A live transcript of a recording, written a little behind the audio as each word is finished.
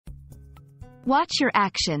Watch your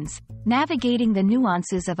actions, navigating the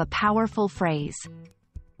nuances of a powerful phrase.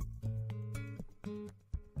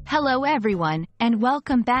 Hello everyone, and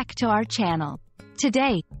welcome back to our channel.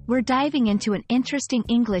 Today, we're diving into an interesting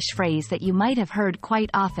English phrase that you might have heard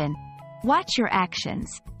quite often. Watch your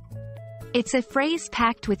actions. It's a phrase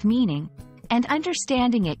packed with meaning, and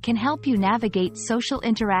understanding it can help you navigate social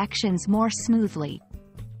interactions more smoothly.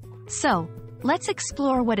 So, let's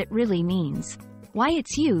explore what it really means, why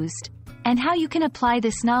it's used, and how you can apply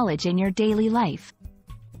this knowledge in your daily life.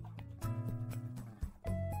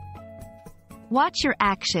 Watch your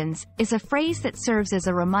actions is a phrase that serves as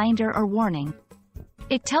a reminder or warning.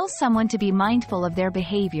 It tells someone to be mindful of their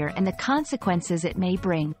behavior and the consequences it may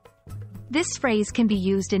bring. This phrase can be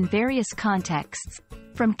used in various contexts,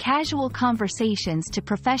 from casual conversations to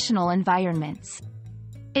professional environments.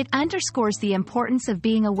 It underscores the importance of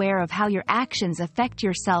being aware of how your actions affect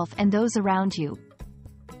yourself and those around you.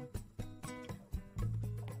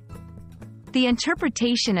 The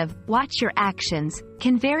interpretation of "watch your actions"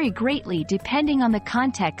 can vary greatly depending on the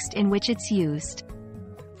context in which it's used.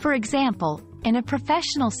 For example, in a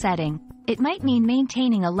professional setting, it might mean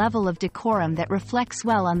maintaining a level of decorum that reflects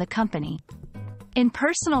well on the company. In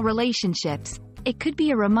personal relationships, it could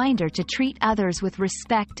be a reminder to treat others with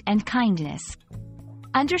respect and kindness.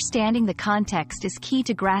 Understanding the context is key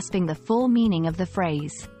to grasping the full meaning of the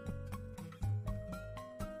phrase.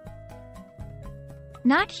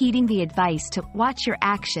 Not heeding the advice to "watch your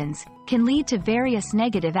actions" can lead to various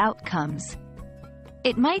negative outcomes.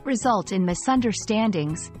 It might result in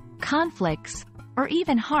misunderstandings, conflicts, or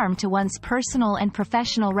even harm to one's personal and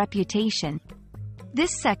professional reputation.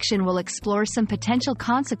 This section will explore some potential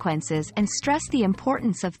consequences and stress the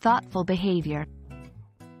importance of thoughtful behavior.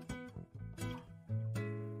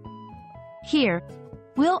 Here,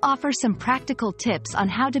 we'll offer some practical tips on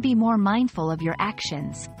how to be more mindful of your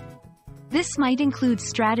actions. This might include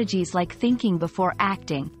strategies like thinking before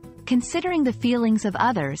acting, considering the feelings of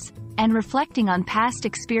others, and reflecting on past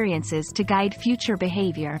experiences to guide future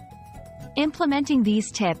behavior. Implementing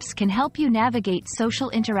these tips can help you navigate social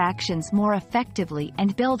interactions more effectively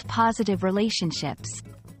and build positive relationships.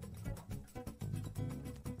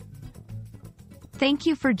 Thank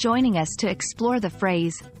you for joining us to explore the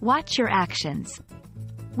phrase, "watch your actions."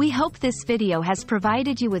 We hope this video has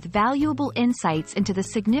provided you with valuable insights into the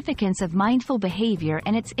significance of mindful behavior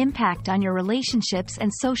and its impact on your relationships and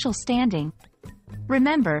social standing.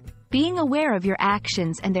 Remember, being aware of your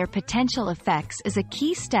actions and their potential effects is a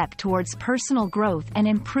key step towards personal growth and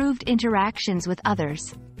improved interactions with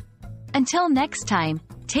others. Until next time,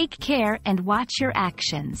 take care and watch your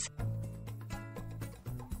actions.